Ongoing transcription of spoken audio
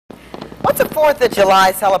What's a 4th of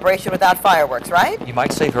July celebration without fireworks, right? You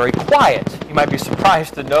might say very quiet. You might be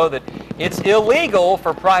surprised to know that it's illegal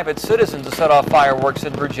for private citizens to set off fireworks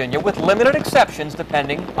in Virginia, with limited exceptions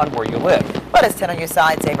depending on where you live. But as 10 on your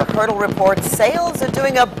side's Ava Hurdle reports, sales are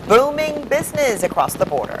doing a booming business across the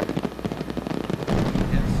border.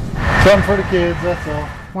 Something for the kids, that's all.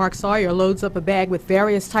 Mark Sawyer loads up a bag with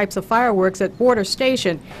various types of fireworks at Border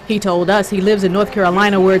Station. He told us he lives in North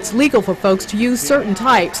Carolina where it's legal for folks to use certain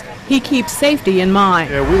types. He keeps safety in mind.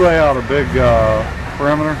 Yeah, we lay out a big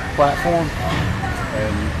perimeter platform,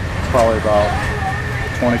 and it's probably about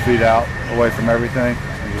 20 feet out away from everything,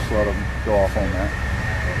 and just let them go off on that.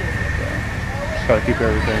 So, just try to keep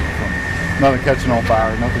everything from nothing catching on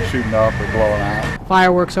fire, nothing shooting up or blowing out.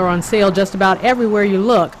 Fireworks are on sale just about everywhere you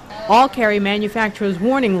look. All carry manufacturers'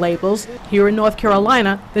 warning labels. Here in North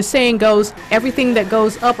Carolina, the saying goes, everything that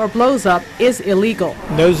goes up or blows up is illegal.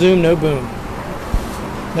 No zoom, no boom.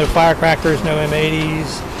 No firecrackers, no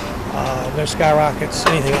M80s, no skyrockets,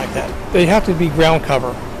 anything like that. They have to be ground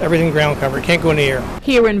cover, everything ground cover. It can't go in the air.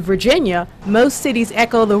 Here in Virginia, most cities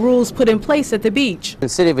echo the rules put in place at the beach. The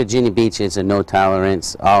city of Virginia Beach is a no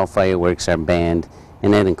tolerance. All fireworks are banned,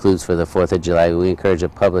 and that includes for the 4th of July. We encourage the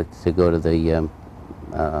public to go to the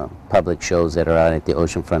public shows that are out at the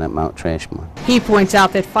oceanfront at Mount Trashmore. He points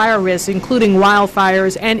out that fire risks, including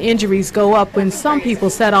wildfires and injuries, go up when some people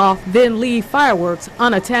set off, then leave fireworks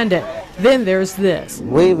unattended. Then there's this.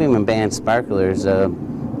 We've even banned sparklers.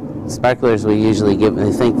 Sparklers we usually give,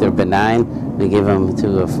 they think they're benign. We give them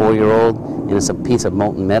to a 4-year-old, and it's a piece of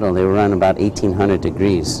molten metal. They run about 1,800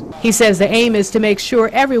 degrees. He says the aim is to make sure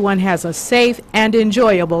everyone has a safe and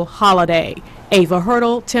enjoyable holiday. Ava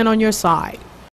Hurdle, 10 on your side.